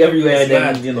and batty everywhere. It's Then,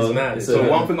 mad. It's mad. it's So a-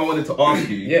 one thing I wanted to ask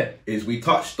you Yeah. is we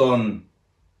touched on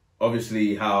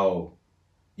obviously how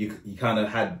you kind of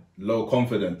had low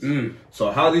confidence. So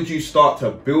how did you start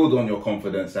to build on your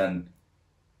confidence and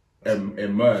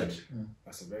emerge?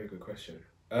 That's a very good question.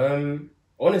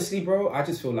 Honestly, bro, I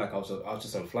just feel like I was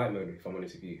just on flight mode, if I'm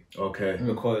honest with you. Okay.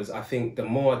 Because I think the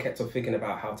more I kept on thinking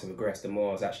about how to progress, the more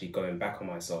I was actually going back on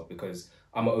myself, because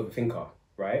I'm an overthinker,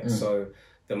 right? So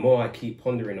the more I keep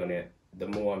pondering on it, the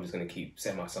more I'm just going to keep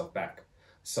setting myself back.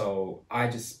 So I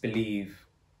just believe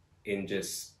in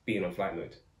just being on flight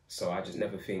mode. So I just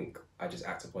never think, I just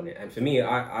act upon it. And for me,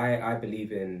 I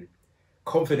believe in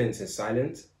confidence is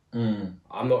silent. I'm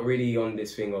not really on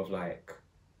this thing of like,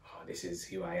 oh, this is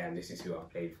who I am, this is who I've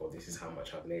played for, this is how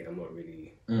much I've made. I'm not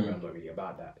really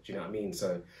about that. Do you know what I mean?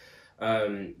 So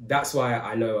that's why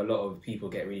I know a lot of people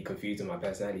get really confused on my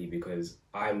personality, because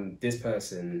I'm this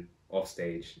person off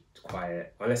stage,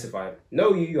 quiet. Unless if I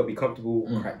know you, you'll be comfortable,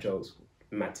 crack jokes,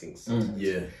 mad things.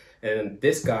 Yeah. And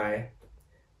this guy,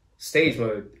 stage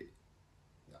mode,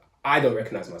 I don't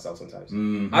recognize myself sometimes.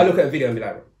 I look at a video and be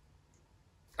like,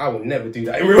 I will never do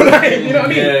that in real life. You know what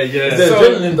I mean? Yeah. The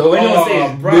adrenaline though, when you're on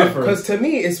stage, different. Because to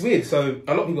me, it's weird. So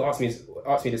a lot of people ask me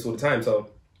this all the time. So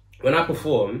when I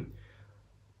perform,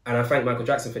 and I thank Michael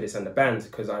Jackson for this and the band,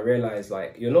 because I realize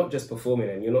like you're not just performing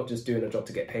and you're not just doing a job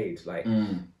to get paid. Like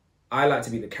I like to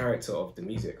be the character of the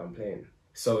music I'm playing.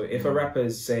 So if a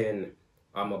rapper's saying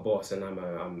I'm a boss and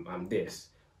I'm this,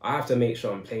 I have to make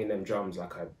sure I'm playing them drums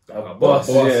like a boss.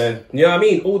 Yeah. You know what I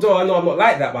mean? Although I know I'm not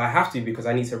like that, but I have to because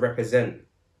I need to represent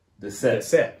The the set.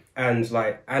 set. And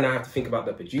I have to think about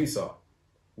the producer,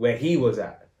 where he was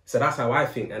at. So that's how I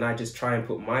think. And I just try and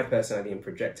put my personality and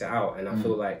project it out. And I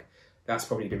feel like that's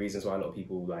probably the reasons why a lot of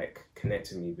people like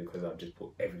connect with me, because I've just put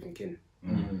everything in.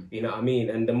 You know what I mean?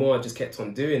 And the more I just kept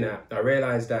on doing that, I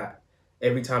realized that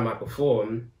every time I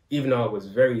perform, even though I was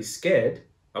very scared,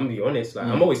 I'm gonna be honest, like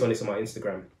I'm always honest on my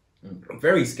Instagram. I'm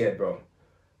very scared, bro.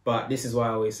 But this is why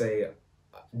I always say,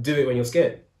 do it when you're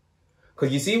scared.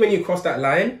 Because you see, when you cross that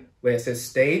line where it says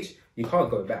stage, you can't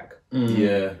go back.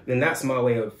 Yeah. And that's my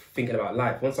way of thinking about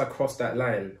life. Once I cross that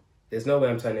line, there's no way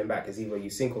I'm turning back. It's either you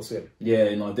sink or swim.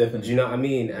 Yeah, no, definitely. Do you know what I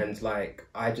mean? And like,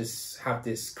 I just have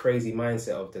this crazy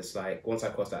mindset of this, like, once I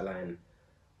cross that line,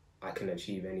 I can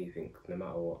achieve anything, no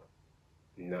matter what.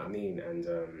 You know what I mean? And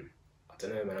I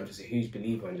don't know, man, I'm just a huge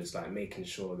believer in just like making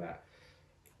sure that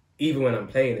even when I'm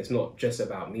playing, it's not just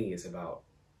about me, it's about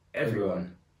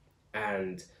everyone.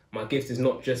 And my gift is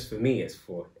not just for me, it's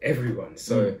for everyone.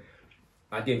 So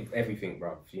I give everything,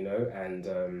 bruv, you know?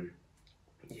 And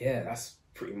yeah, that's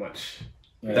pretty much...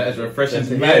 That is refreshing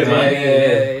to Yeah, hear,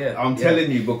 man. Yeah. I'm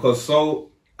telling you, because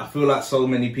I feel like so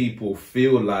many people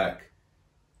feel like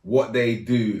what they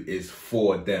do is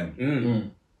for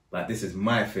them. Like, this is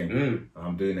my thing.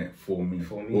 I'm doing it for me.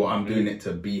 Or I'm doing it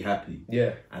to be happy.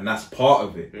 Yeah. And that's part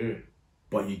of it.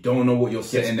 But you don't know what you're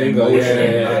setting in bigger,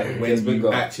 motion like, when gets you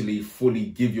bigger. actually fully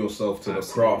give yourself to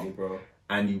Absolutely, the craft, bro.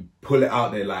 and you pull it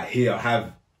out there like, here,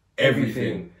 have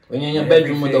everything. When you're in your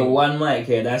bedroom with the Everything. one mic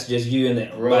here, that's just you in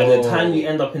it. Bro. By the time you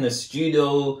end up in the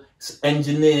studio,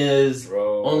 engineers,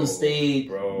 Bro. on stage,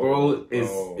 Bro.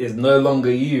 it's no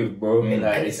longer you, bro. And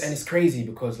Like, it's crazy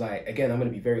because, like, again, I'm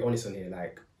going to be very honest on here.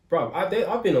 Like, bro,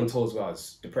 I've been on tours where I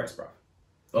was depressed, bro.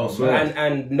 Oh, swear.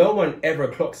 And no one ever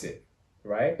clocks it,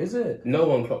 right? is it? No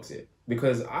one clocks it.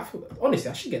 Because I feel, honestly,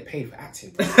 I should get paid for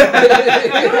acting. You do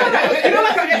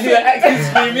an acting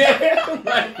stream,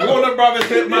 yeah. You want a brother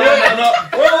tip, man?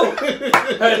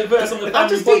 Heard the verse on the I family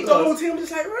just think the whole podcast. thing, I'm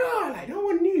just like, rah, like, no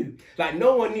one knew. Like,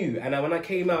 no one knew. And when I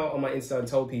came out on my Insta and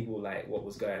told people, like, what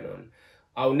was going on,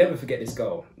 I'll never forget this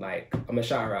girl. Like, I'm going to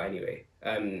shout her out anyway.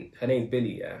 Her name's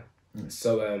Billy, yeah?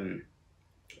 So,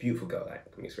 beautiful girl,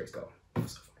 like, mixed race girl.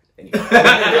 Anyway.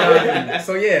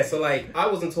 So like, I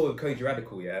was on tour with Koji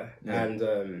Radical, yeah?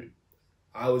 And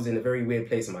I was in a very weird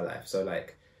place in my life. So,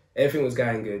 like, everything was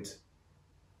going good.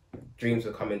 Dreams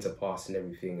were coming to pass and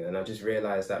everything. And I just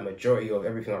realised that majority of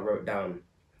everything I wrote down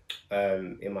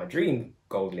in my dream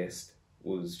goal list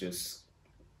was just...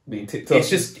 Being ticked off. It's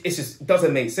just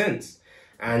doesn't make sense.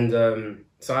 And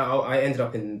so I ended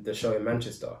up in the show in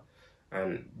Manchester.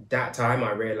 And that time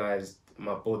I realised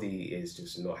my body is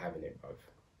just not having it, bruv.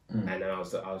 And then I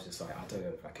was just like, I don't know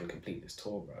if I can complete this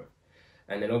tour, bro.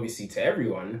 And then obviously to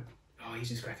everyone, oh, he's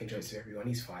just cracking jokes to everyone,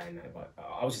 he's fine. But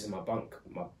I was just in my bunk,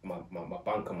 my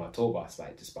bunk on my tour bus,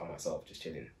 like just by myself, just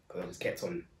chilling. Because I just kept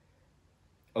on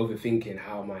overthinking,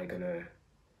 how am I gonna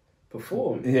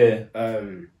perform? Yeah.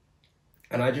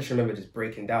 And I just remember just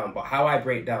breaking down. But how I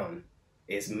break down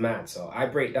is mad. So I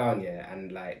break down, yeah,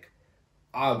 and like,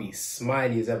 I'll be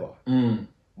smiley as ever.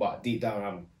 But deep down,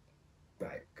 I'm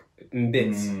like, in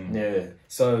bits. Yeah.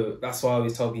 So that's why I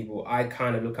always tell people, I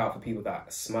kind of look out for people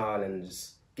that smile and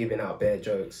just giving out bare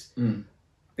jokes.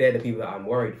 They're the people that I'm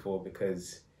worried for,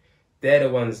 because they're the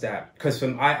ones that... Because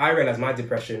I realize my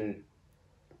depression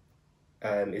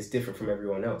is different from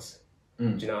everyone else.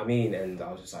 Do you know what I mean? And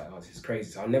I was just like, oh, this is crazy.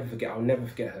 So I'll never forget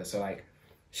her. So like,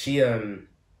 she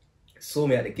saw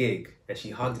me at the gig and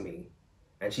she hugged me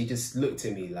and she just looked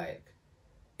at me like...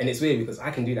 And it's weird because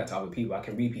I can do that to other people. I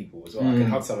can read people as well. I can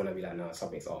hug someone and be like, no,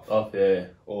 something's off. Yeah.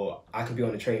 Or I can be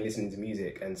on the train listening to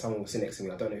music and someone will sit next to me,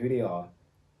 I don't know who they are,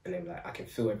 and they're like, I can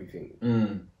feel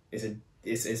everything.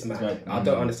 It's mad. I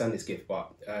don't understand this gift,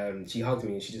 but she hugged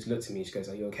me and she just looked at me and she goes,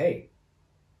 are you okay?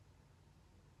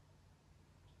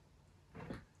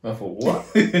 I thought, what?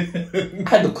 I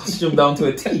had the costume down to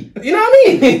a T. You know what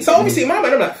I mean? So obviously in my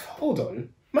mind, I'm like, hold on.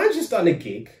 Man's just done a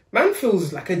gig. Man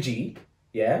feels like a G.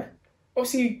 Yeah?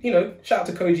 Obviously, you know, shout out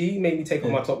to Koji. He made me take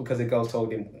off my top because the girls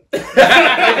told him. So obviously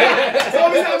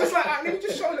I was just like, let me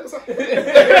just show a little something. So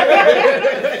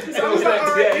I was like,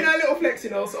 alright, you know, a little flex,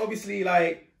 you know. So obviously,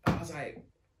 like, I was like,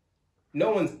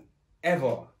 no one's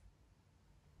ever,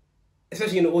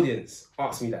 especially in the audience,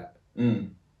 asked me that.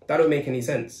 That don't make any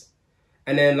sense.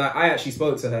 And then, like, I actually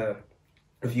spoke to her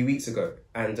a few weeks ago,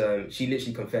 and she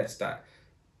literally confessed that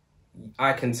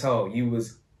I can tell you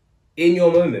was in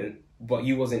your moment, but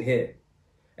you wasn't here.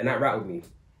 And that rattled me.